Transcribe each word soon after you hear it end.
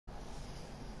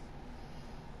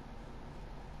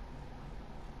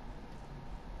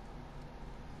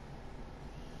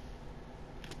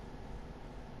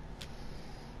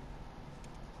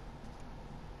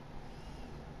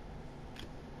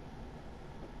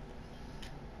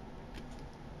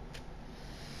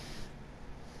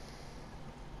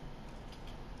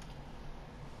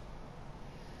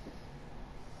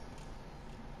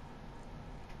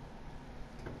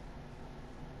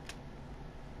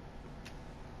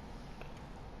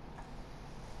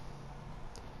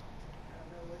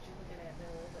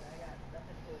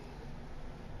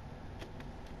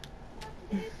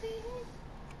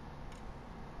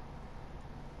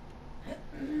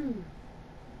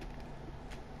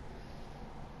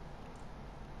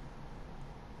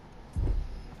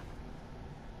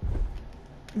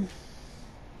Geez,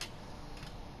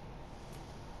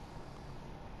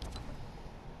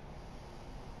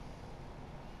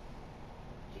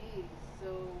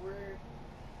 so we're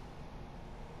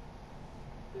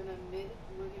gonna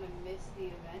miss the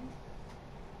event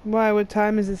Why? What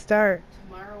time does it start?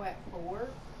 tomorrow at 4.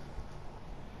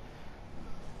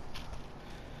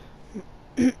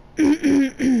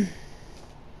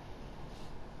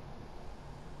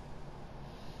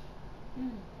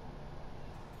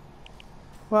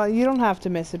 Well, you don't have to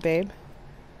miss it, babe.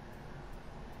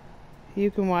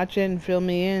 You can watch it and fill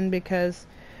me in because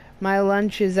my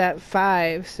lunch is at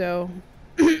 5, so...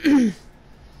 I just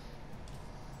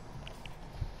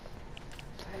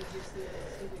think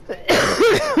it's stupid.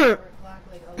 4 o'clock,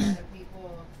 like a lot of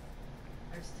people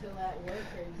are still at work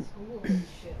or in school and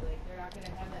shit. Like they're not gonna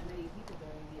have that many people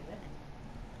during the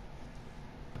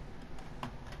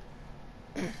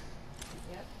event.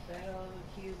 Yep, Battle of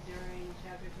the Cube during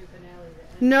Chapter 2 finale.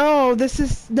 No, this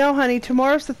is... No, honey,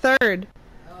 tomorrow's the 3rd.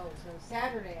 Oh, so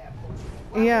Saturday at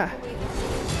 4. Yeah.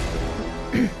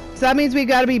 So that means we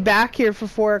gotta be back here for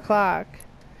 4 o'clock.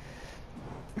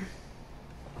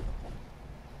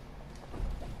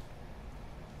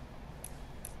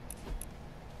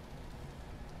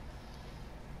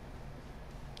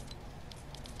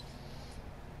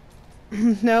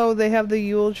 No, they have the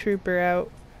Yule Trooper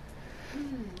out.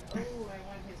 Oh, I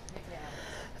want his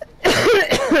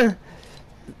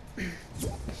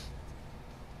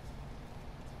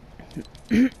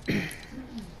pickaxe.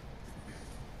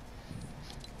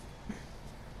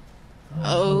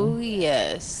 Oh,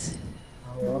 yes.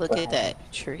 Look at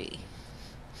that tree.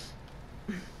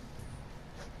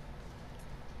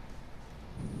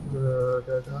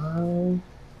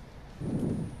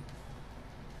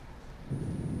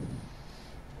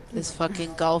 This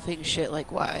fucking golfing shit,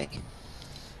 like, why?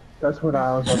 That's what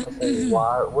I was about to say.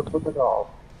 Why? What's with the golf?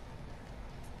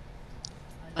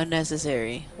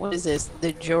 Unnecessary. What is this?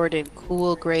 The Jordan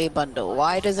Cool Gray bundle.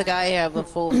 Why does a guy have a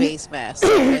full face mask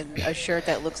and a shirt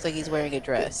that looks like he's wearing a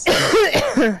dress?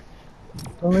 The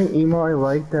only emo I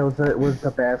liked that was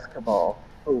the basketball.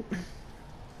 Oh.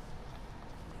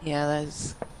 Yeah,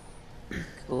 that's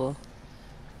cool.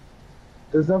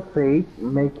 Does a fake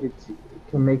can make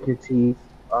your teeth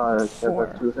have a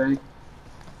 4. toothache?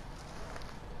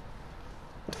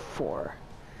 4.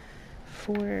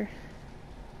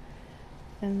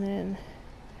 And then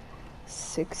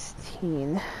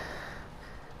 16.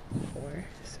 4,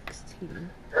 16.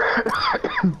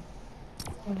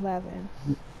 11.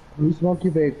 When you smoke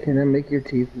your vape, can it make your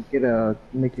teeth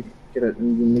make it a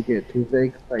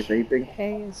toothache like vaping?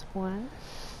 K is 1.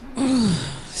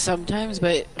 Sometimes,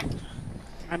 but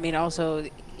I mean, also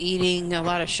eating a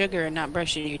lot of sugar and not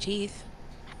brushing your teeth.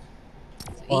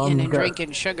 Eating and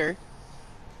drinking sugar.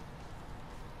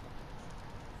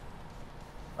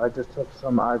 I just took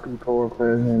some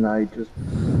ibuprofen and I just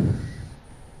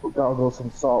gargled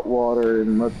some salt water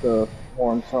and let the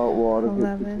warm salt water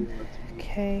 11.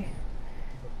 K.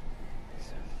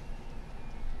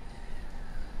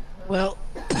 Well,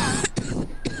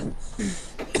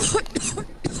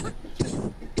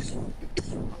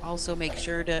 also make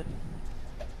sure to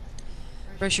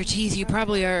brush your teeth. You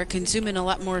probably are consuming a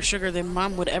lot more sugar than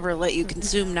Mom would ever let you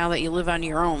consume now that you live on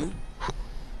your own.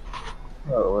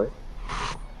 Probably.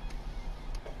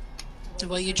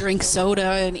 Well, you drink soda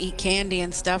and eat candy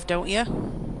and stuff, don't you?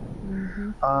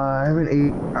 I haven't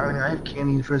ate. I have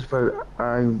candy in the fridge, but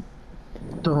I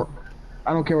don't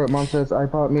care what Mom says. I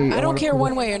don't care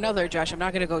one way or another, Josh. I'm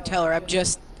not gonna go tell her. I'm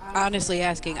just honestly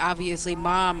asking. Obviously,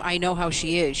 Mom, I know how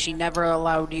she is. She never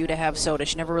allowed you to have soda.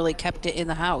 She never really kept it in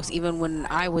the house. Even when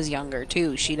I was younger,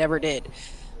 too, she never did. It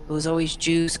was always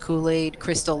juice, Kool-Aid,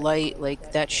 Crystal Light,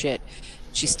 like that shit.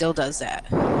 She still does that.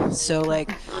 So,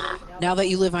 like, now that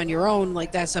you live on your own,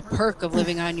 like, that's a perk of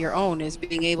living on your own, is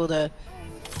being able to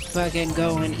fucking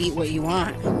go and eat what you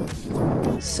want.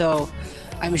 So,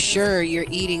 I'm sure you're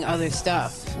eating other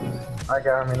stuff. I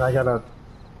got a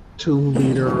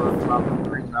 2-liter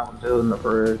Mountain Dew in the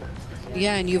fridge.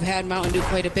 Yeah, and you've had Mountain Dew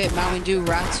quite a bit. Mountain Dew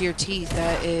rots your teeth.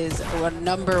 That is a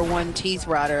 #1 teeth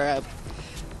rotter.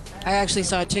 I actually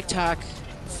saw a TikTok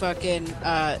fucking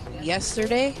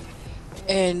yesterday,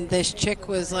 and this chick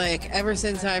was like, ever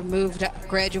since I've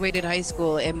graduated high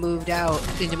school and moved out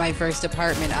into my first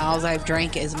apartment, all I've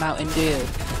drank is Mountain Dew,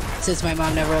 since my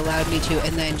mom never allowed me to.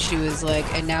 And then she was like,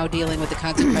 and now dealing with the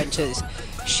consequences.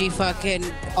 She fucking,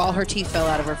 all her teeth fell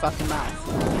out of her fucking mouth.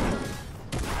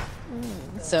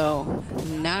 So,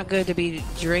 not good to be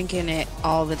drinking it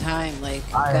all the time. Like,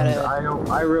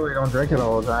 I really don't drink it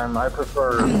all the time. I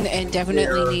prefer. And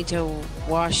definitely need to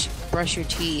brush your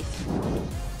teeth.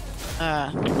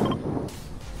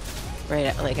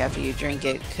 right like after you drink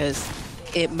it, because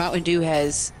Mountain Dew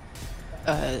has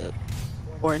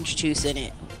orange juice in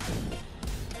it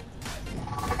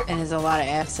and has a lot of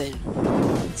acid.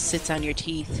 It sits on your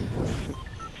teeth,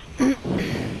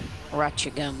 rots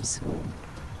your gums.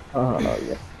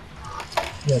 Yeah.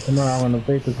 Yeah, tomorrow I'm gonna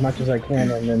vape as much as I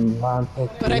can, and then Mom's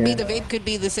supposed to But be I mean, here. the vape could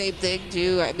be the same thing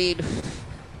too. I mean,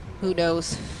 who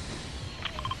knows?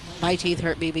 My teeth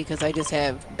hurt me because I just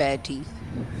have bad teeth.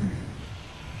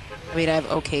 I mean, I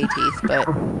have okay teeth, but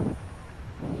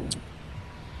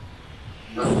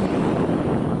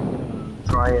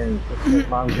Try and if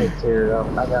Mom gets here,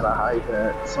 I gotta hide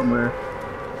that somewhere.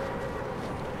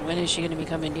 when is she gonna be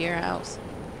coming to your house?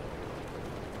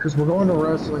 Because we're going to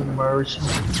wrestling tomorrow. She's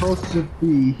supposed to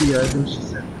be here. I think she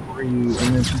said 3, and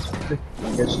then she's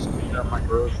picking up my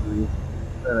groceries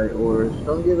that I ordered. She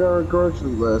don't give her a grocery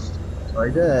list, so I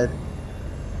did.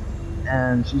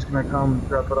 And she's gonna come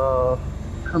drop it off,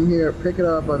 come here, pick it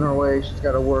up on her way. She's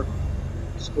got to work,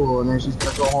 school, and then she's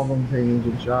gonna go home and change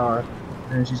and shower.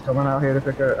 And then she's coming out here to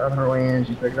pick it on her way in.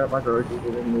 She's picking up my groceries,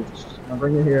 and then she's gonna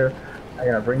bring it here. I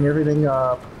gotta bring everything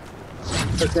up.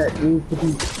 But that needs to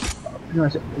be. Pretty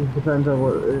much, it depends on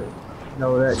what,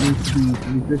 that needs to be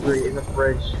refrigerated in the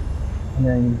fridge, and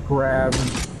then grab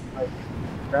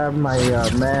my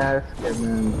mask,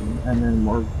 and then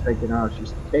we're taking out.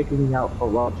 She's taking me out for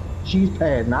lunch. She's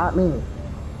paying, not me.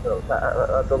 So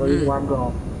that's the reason why I'm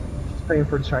going. She's paying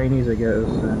for Chinese, I guess,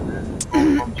 and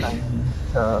going from Chinese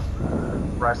to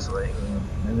wrestling,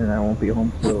 and then I won't be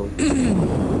home till it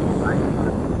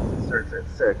starts at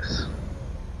 6.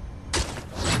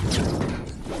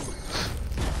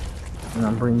 And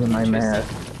I'm bringing my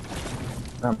mask.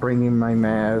 I'm bringing my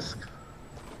mask.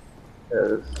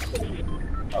 Because I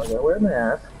gotta wear a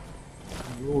mask.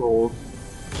 Rules.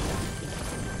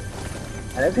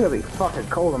 And it's gonna be fucking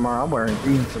cold tomorrow. I'm wearing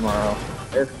jeans tomorrow.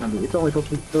 It's only supposed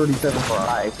to be 37 for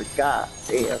high, so god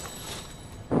damn.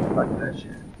 Fuck that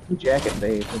shit. Two jacket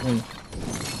days for me.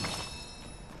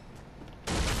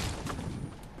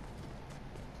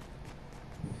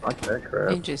 Fuck that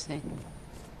crap. Interesting.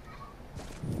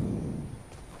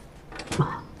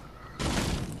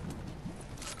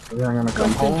 And then I'm gonna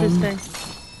come What's home. interesting?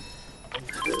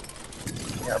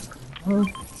 Yep.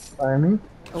 By me.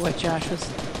 What Josh was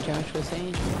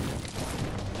saying.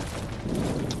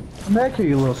 Come back here,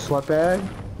 you little slutbag.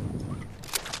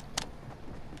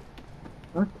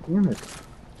 God damn it.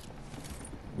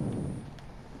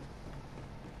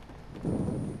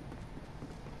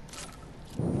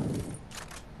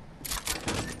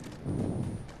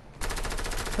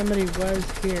 Somebody was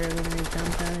here, and then they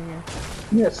jumped out of here.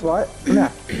 Yeah, slut. Nah.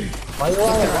 Why you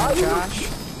running? Josh.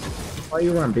 Why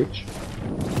you run, bitch?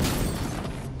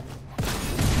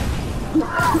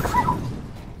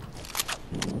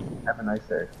 Have a nice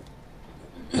day.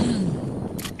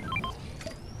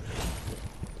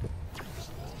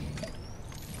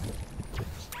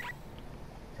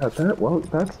 Got that? Well,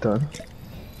 that's done.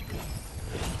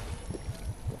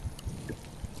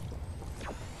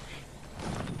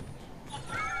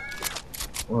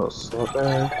 Well, slut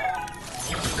bag.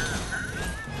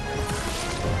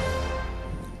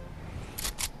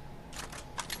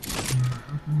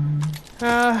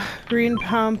 Green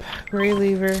pump, gray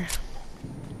lever.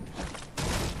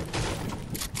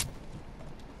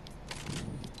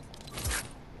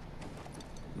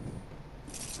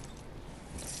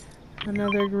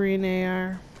 Another green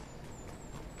AR.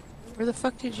 Where the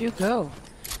fuck did you go?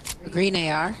 A green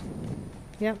AR?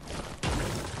 Yep.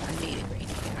 I need a green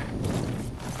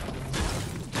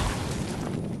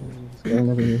AR.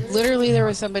 Literally. Literally, there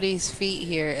were somebody's feet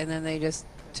here, and then they just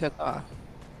took off.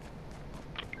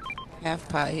 Half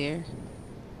pot here.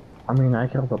 I mean, I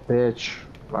killed a bitch.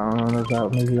 I don't know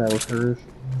if maybe that was her.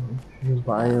 She was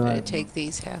by I'm her. gonna take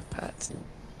these half pots.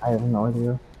 I have no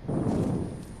idea.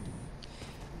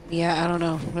 Yeah, I don't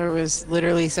know. There was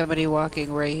literally somebody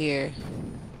walking right here.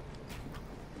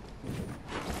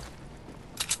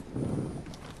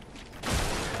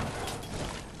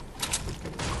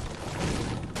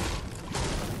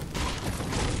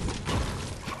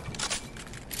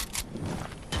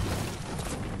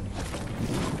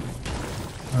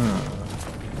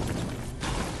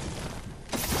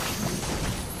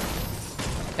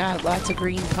 God, lots of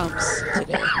green pumps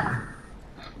today.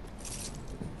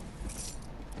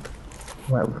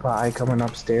 Went by coming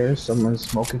upstairs, someone's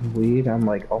smoking weed. I'm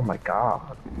like, oh my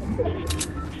god.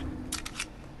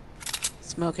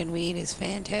 Smoking weed is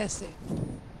fantastic.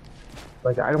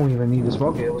 Like, I don't even need to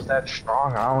smoke it. It was that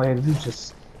strong. All I had to do was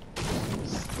just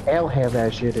have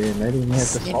that shit in. I didn't even have to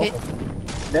Sniff smoke it. it.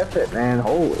 Sniff it, man.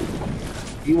 Holy.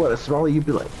 If you want to smell it, you'd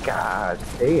be like, god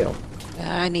damn.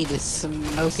 I need to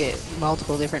smoke it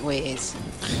multiple different ways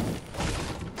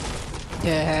to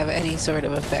have any sort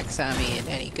of effects on me in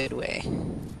any good way.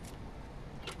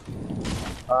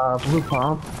 Blue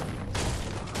pump.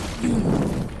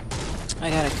 I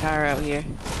got a car out here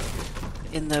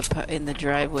in the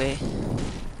driveway.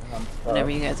 Whenever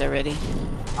you guys are ready.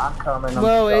 I'm coming.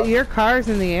 Whoa, your car's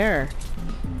in the air.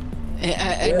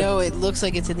 I know it looks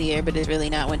like it's in the air, but it's really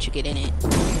not once you get in it.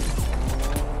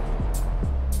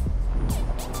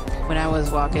 When I was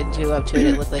walking up to it,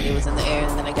 it looked like it was in the air,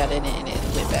 and then I got in it and it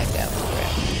went back down to the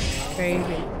ground.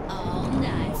 Crazy. All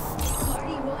night.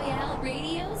 Party Royale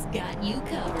Radio's got you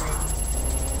covered.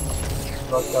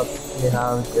 Looked up to see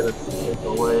how to get a ticket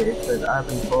away. It said I've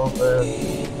been told that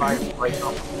like cold,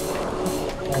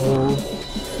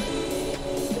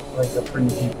 like a pretty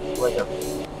like a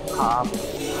cop.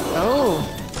 Oh,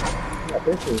 Yeah,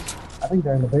 bitches. I think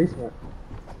they're in the basement.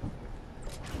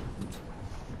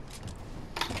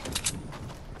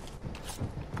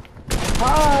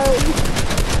 Hi!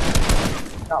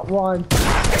 Got one.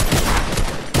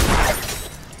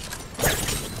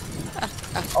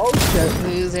 Oh shit.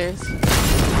 losers.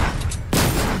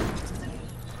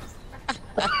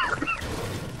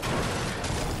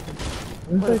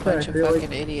 What a bunch of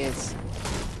fucking idiots.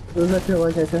 Does I feel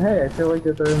like I said, hey, I feel like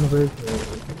that they're in the basement.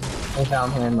 I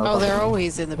found him. Oh, they're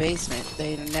always in the basement.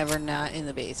 They're never not in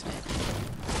the basement.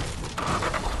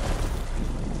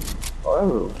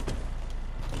 Oh.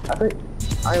 I think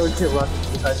I would get lucky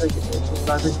because I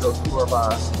think those two are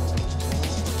by.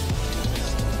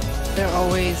 They're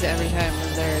always, every time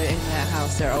they're in that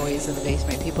house, they're always in the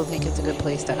basement. People think it's a good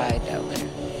place to hide down there.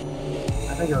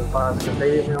 I think it was boss because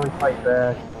they didn't really fight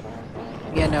back.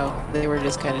 Yeah, no, they were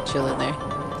just kind of chilling there.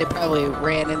 They probably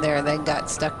ran in there and then got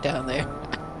stuck down there.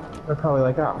 They're probably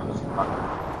like, oh.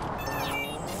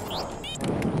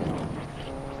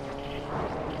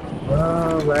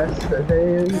 Last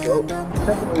day, oh,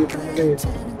 technically it's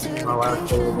my last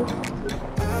day.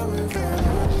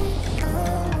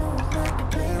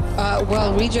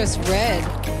 Well, we just read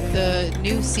the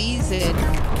new season,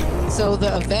 so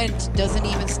the event doesn't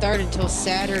even start until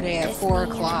Saturday at 4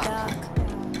 o'clock.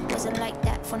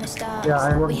 Yeah,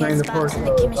 I was playing the first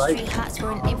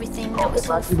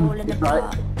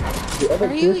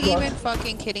Are you even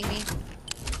fucking kidding me?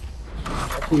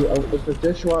 Actually, if the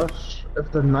dishwash,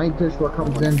 if the night dishwasher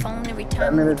comes in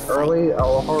 10 minutes early,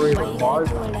 I'll hurry the wash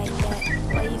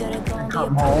and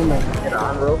come home and get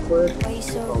on real quick.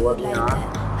 So let me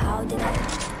on.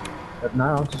 If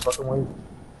not, I'll just fucking wait.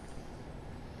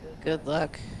 Good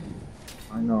luck.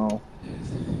 I know.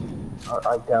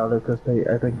 I doubt it because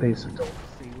I think they still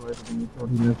see where the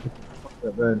utility is.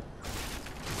 But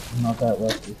I'm not that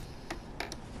lucky.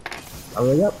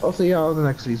 Oh, yep, I'll see y'all in the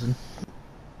next season.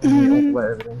 And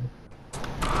let everything.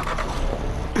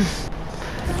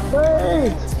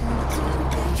 Wait!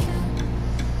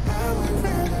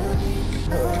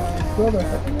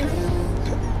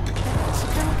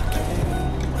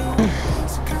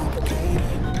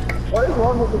 What is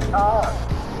wrong with the car?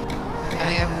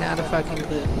 I have not a fucking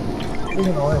clue. It's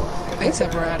annoying.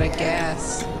 Except we're out of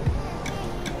gas.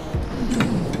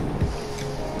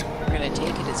 We're gonna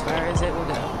take it as far as it will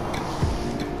go.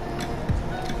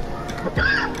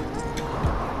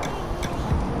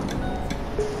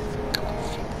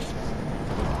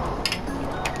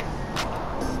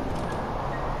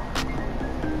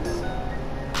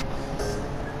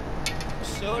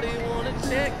 Shorty wanna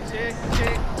check, check,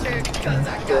 check, check, 'cause I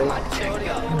got my shorty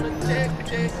wanna check,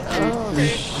 check, check,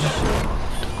 check.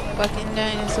 Fucking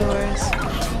dinosaurs.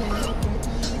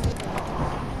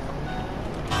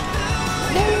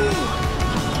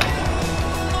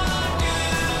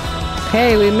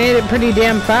 Hey, we made it pretty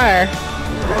damn far. It's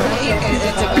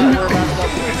about we're about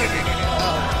to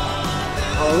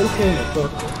Oh, we came to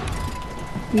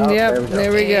circle. Yep,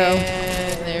 there we go.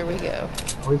 And there we go.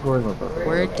 Always worried about that.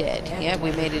 We're dead. Yep,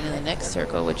 we made it in the next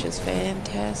circle, which is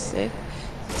fantastic.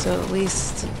 So at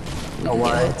least we can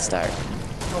get a head start.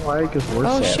 Why? Because we're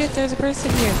Oh sad. shit, there's a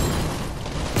person here.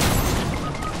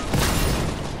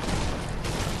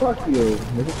 Fuck you,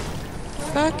 nigga.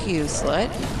 Fuck you,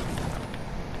 slut.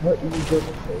 What you just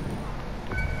say?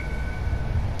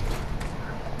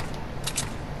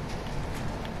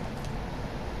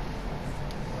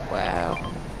 Wow.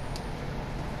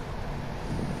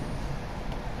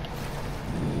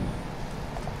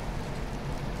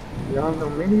 You're on the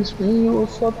mini screen, you little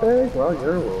slut bag? Well,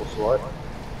 you're a little slut.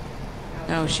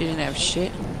 No, she didn't have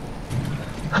shit.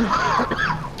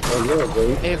 Oh, you're a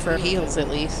babe. Maybe for heels at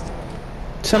least.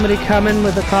 Somebody coming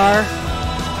with a car.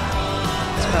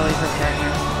 It's probably her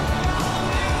partner.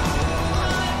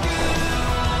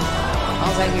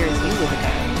 All I hear is you with a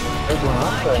guy. That's what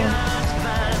I'm saying.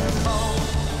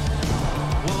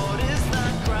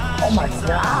 Oh my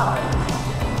god!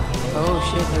 Oh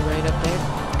shit, they're right up there.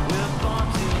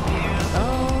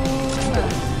 Oh.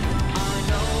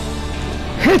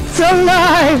 It's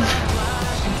alive!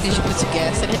 Did you put some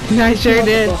gas in it? I sure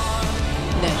did.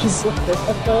 Nice. Oh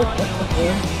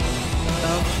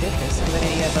shit, there's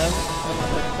somebody above.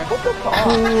 What the fuck?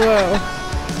 Whoa.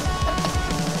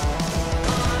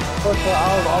 First of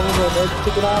all, all of the legs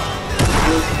sticking out.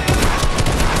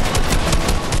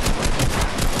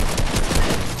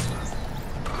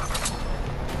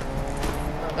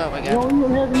 Oh my You don't god.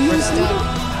 even have any We're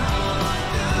stuck.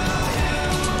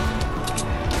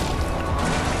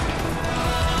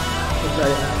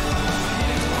 Okay.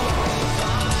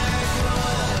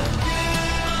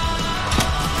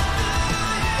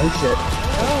 Oh shit.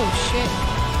 Oh shit.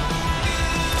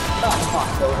 Oh fuck,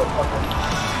 that was a fucking...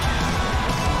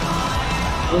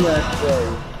 In that way.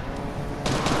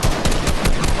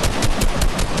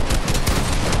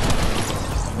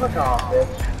 Fuck off,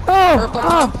 bitch. Oh, Purple.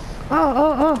 oh.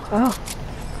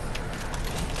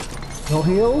 No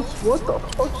heals? What the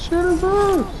fuck shit is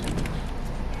this?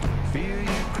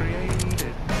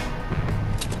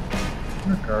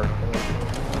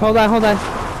 Hold on.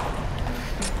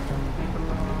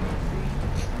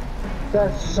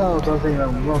 That so doesn't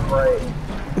even look right.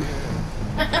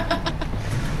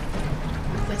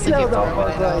 Looks like you're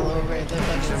throwing it all over the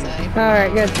fucking side.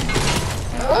 Alright, good.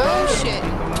 Oh shit.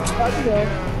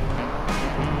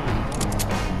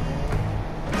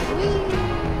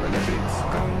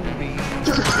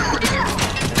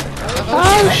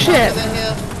 Oh shit!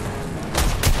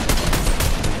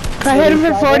 I hit him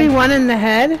for 41 in the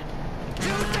head. Wait,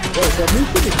 that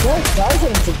needs to be close. I was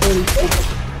hitting for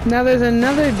 36. Now there's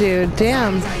another dude.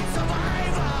 Damn.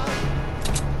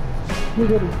 You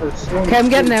hit him for 20. Okay, I'm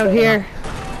getting out here.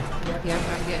 Yep,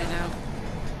 I'm getting out.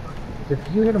 If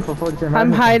you hit him for 47,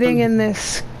 I'm hiding in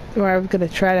this. Or I'm gonna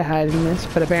try to hide in this,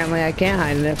 but apparently I can't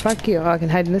hide in it. Fuck you. Oh, I can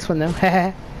hide in this one though.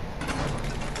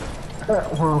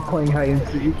 We're all playing hide and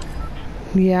seek.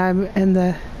 Yeah, I'm in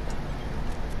the...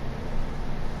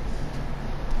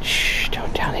 Shh,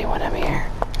 don't tell anyone I'm here.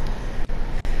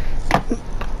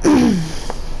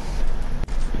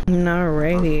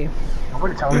 Alrighty.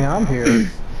 Nobody tell me I'm here.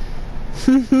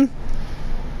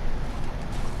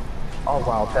 Oh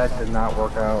wow, that did not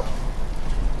work out.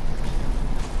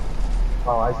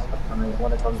 Oh, I suck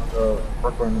when it comes to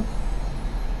Brooklyn.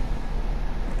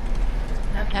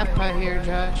 Half right here,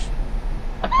 Josh.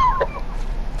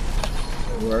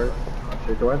 Word.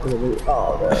 Okay, do I have to leave?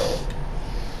 Oh, no.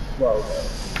 Whoa,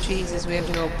 Jesus, we have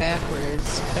to go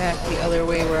backwards. Back the other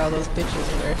way where all those bitches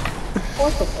were.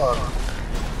 what the fuck?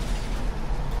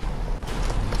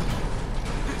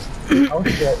 Oh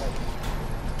shit.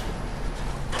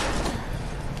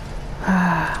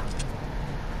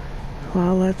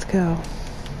 Well, let's go.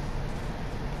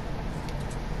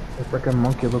 The freaking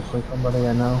monkey looks like somebody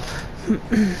I know.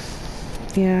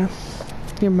 Yeah,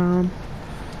 your mom.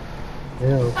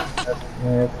 Ew, that's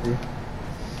nasty.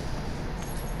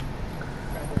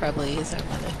 Probably is our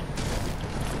mother.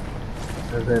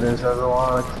 Because it is a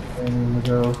lot of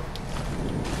go.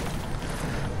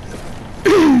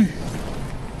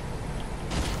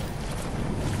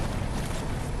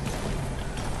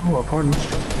 Oh, a party.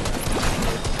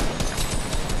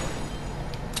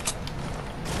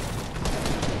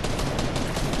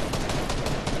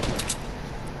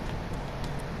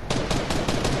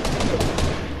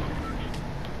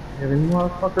 Any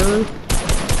motherfuckers?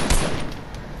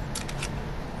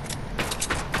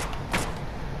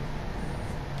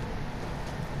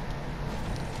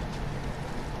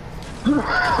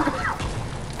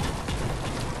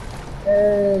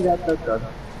 Hey, got that done.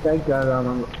 Thank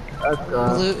God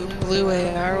that's Blue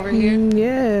AR over here.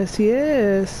 Yes,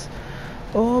 yes.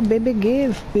 Oh, baby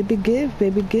give, baby give,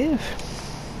 baby give.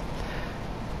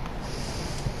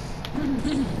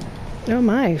 Oh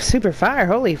my, super fire,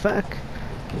 holy fuck.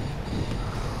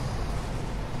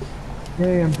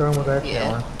 Hey, I'm done with that Yeah.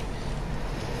 challenge.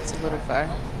 It's a little far.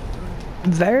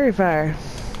 Very fire.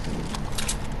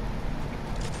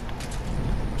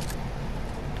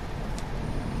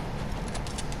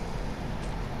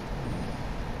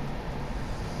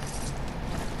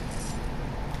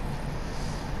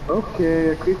 Okay,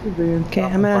 a creepy van. Okay,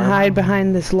 I'm gonna hide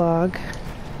behind this log.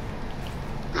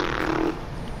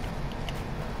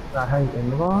 Not hide in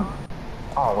the log?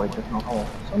 Oh wait, there's no hole.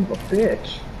 Son of a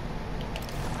bitch.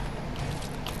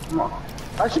 Come on.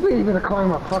 I should be able to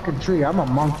climb a fucking tree. I'm a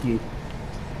monkey.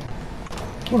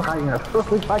 I'm hiding in a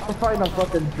if I can find a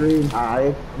fucking tree and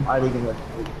hide, I'm hiding in a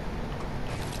tree.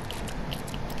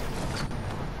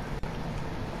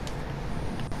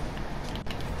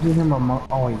 Need him among.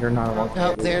 Oh, you're not among.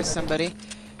 Oh, there's somebody.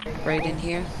 Right in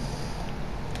here.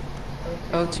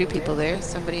 Oh, two people there.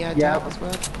 Somebody on Yeah. top as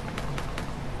well.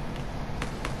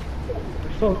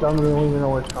 They're so dumb they don't even know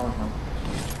where it's coming from.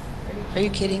 Are you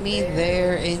kidding me?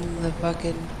 They're in the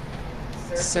fucking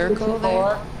circle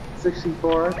there?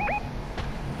 64.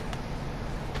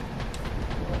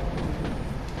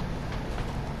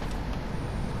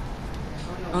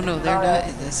 Oh no, they're not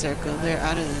in the circle. They're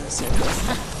out of the circle.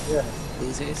 Yeah.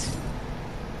 Losers.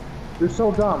 They're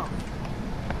so dumb.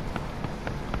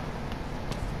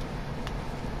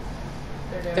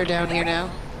 They're down here now.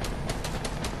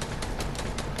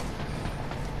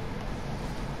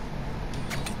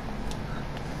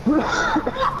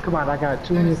 Come on, I got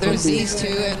 250. There's these two,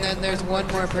 and then there's one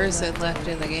more person left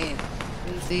in the game.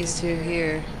 These two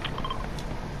here.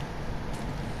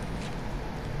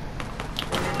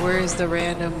 Where is the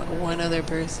random one other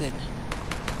person?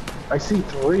 I see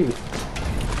 3.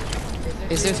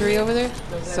 Is there 3 over there?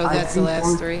 So I that's see the last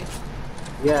one. 3.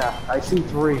 Yeah, I see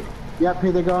 3. Yep,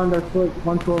 here they go on their foot.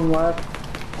 One to the left.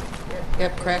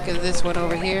 Yep, cracking this one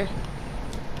over here.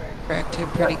 Cracked him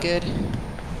pretty good.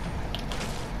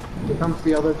 Here comes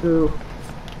the other 2.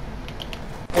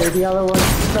 Hey, the other one.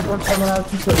 Second one coming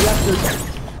out. Yep, there's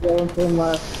the one to the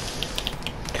left.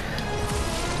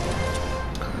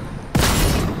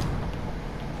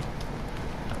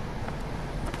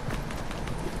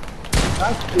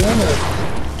 God damn it.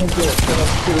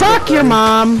 Fuck your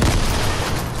mom!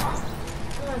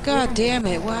 God damn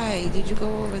it, why did you go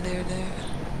over there?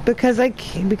 Because I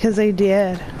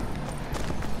did.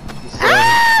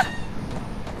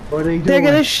 What are you doing? They're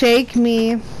gonna shake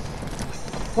me.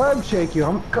 Let him shake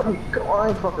you. Come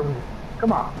on, fucking.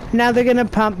 Come on. Now they're gonna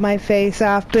pump my face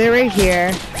off. They're right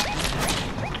here.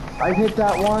 I hit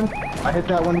that one. I hit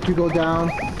that one if you go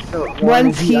down.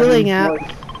 One's healing up.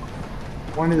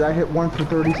 I hit one for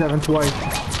 37 twice.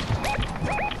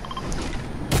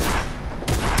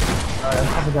 Alright, I'm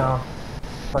coming down.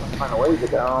 If I can find a way to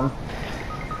get down.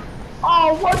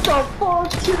 Oh, what the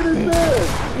fuck shit is this?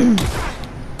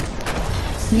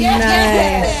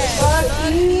 Nice.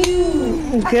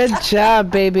 Good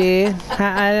job, baby.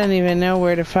 I don't even know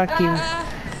where the fuck you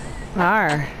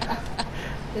are.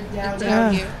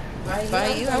 Down here. By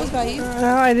you? I was by you.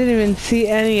 Oh, I didn't even see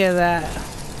any of that.